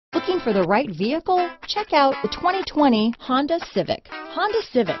Looking for the right vehicle? Check out the 2020 Honda Civic. Honda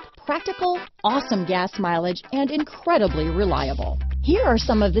Civic, practical, awesome gas mileage, and incredibly reliable. Here are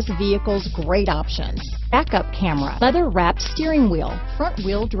some of this vehicle's great options: backup camera, leather-wrapped steering wheel,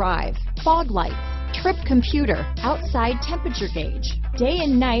 front-wheel drive, fog lights, trip computer, outside temperature gauge, day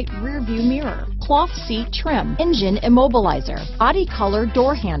and night rear view mirror, cloth seat trim, engine immobilizer, body color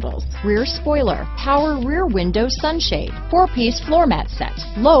door handles, rear spoiler, power rear window sunshade, 4-piece floor mat set,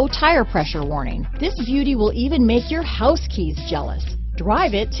 low tire pressure warning. This beauty will even make your house keys jealous.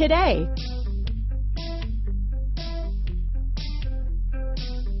 Drive it today.